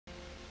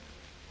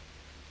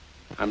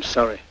I'm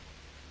sorry.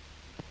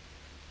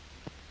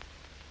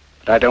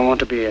 But I don't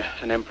want to be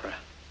an emperor.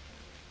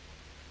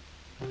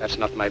 That's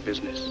not my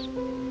business.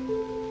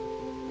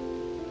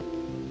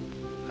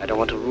 I don't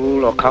want to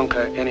rule or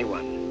conquer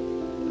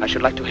anyone. I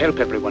should like to help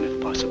everyone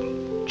if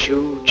possible.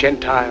 Jew,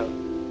 Gentile,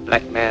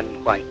 black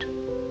man, white.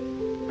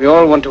 We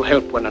all want to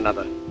help one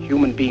another.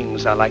 Human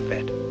beings are like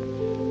that.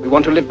 We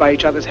want to live by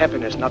each other's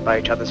happiness, not by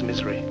each other's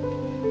misery.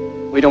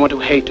 We don't want to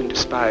hate and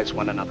despise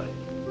one another.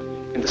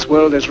 In this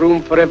world there's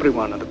room for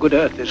everyone, and the good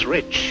earth is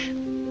rich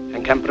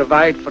and can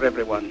provide for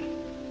everyone.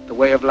 The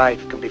way of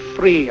life can be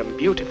free and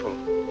beautiful,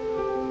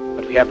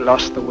 but we have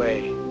lost the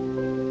way.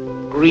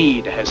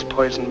 Greed has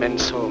poisoned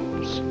men's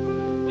souls,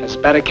 has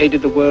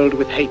barricaded the world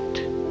with hate,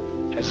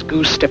 has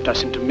goose-stepped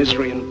us into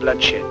misery and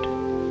bloodshed.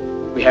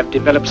 We have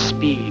developed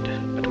speed,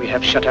 but we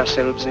have shut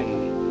ourselves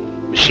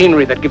in.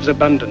 Machinery that gives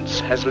abundance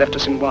has left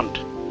us in want.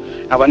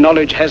 Our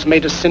knowledge has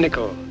made us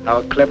cynical,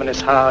 our cleverness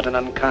hard and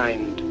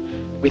unkind.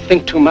 We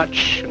think too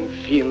much and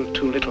feel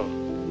too little.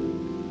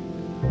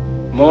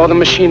 More than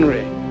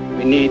machinery,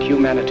 we need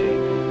humanity.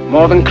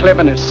 More than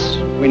cleverness,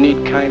 we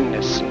need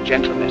kindness and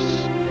gentleness.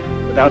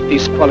 Without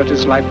these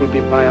qualities, life will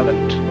be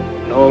violent,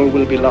 and all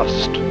will be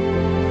lost.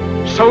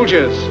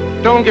 Soldiers,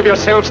 don't give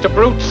yourselves to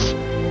brutes.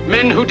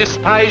 Men who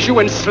despise you,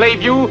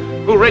 enslave you,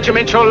 who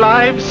regiment your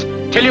lives,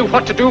 tell you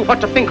what to do,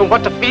 what to think, and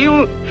what to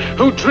feel,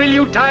 who drill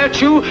you,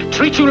 diet you,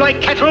 treat you like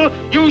cattle,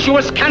 use you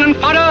as cannon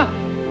fodder.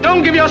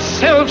 Don't give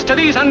yourselves to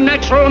these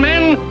unnatural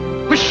men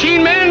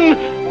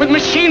with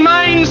machine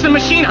minds and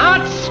machine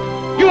hearts.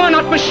 You are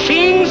not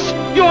machines.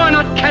 You are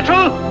not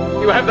cattle.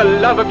 You have the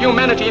love of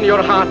humanity in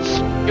your hearts.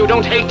 You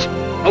don't hate.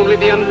 Only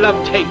the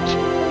unloved hate.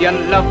 The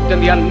unloved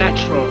and the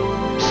unnatural.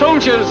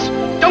 Soldiers,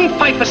 don't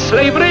fight for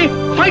slavery.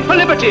 Fight for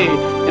liberty.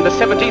 In the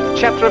 17th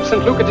chapter of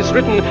St. Luke it is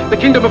written, the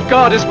kingdom of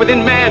God is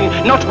within man,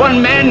 not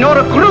one man nor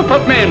a group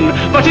of men,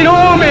 but in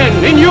all men,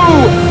 in you.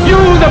 You,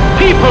 the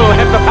people,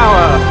 have the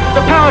power.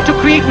 The power to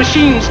create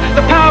machines,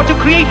 the power to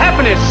create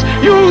happiness.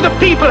 You, the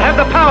people, have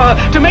the power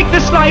to make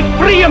this life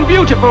free and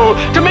beautiful,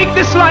 to make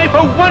this life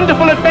a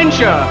wonderful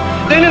adventure.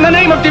 Then in the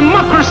name of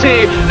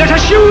democracy, let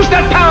us use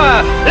that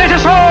power. Let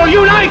us all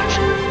unite.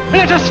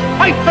 Let us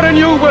fight for a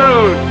new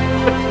world,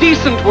 a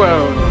decent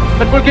world,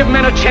 that will give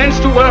men a chance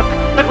to work,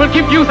 that will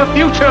give youth a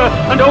future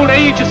and old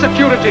age a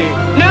security.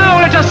 Now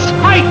let us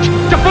fight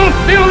to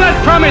fulfill that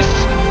promise.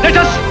 Let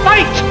us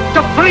fight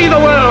to free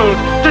the world,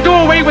 to do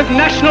away with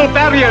national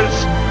barriers,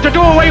 to do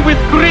away with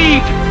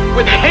greed,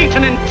 with hate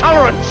and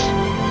intolerance.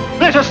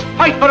 Let us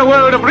fight for a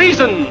world of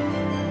reason,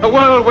 a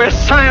world where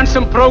science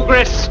and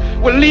progress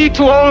will lead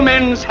to all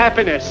men's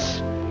happiness.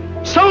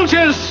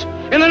 Soldiers,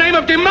 in the name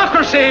of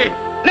democracy,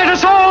 let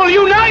us all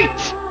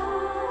unite!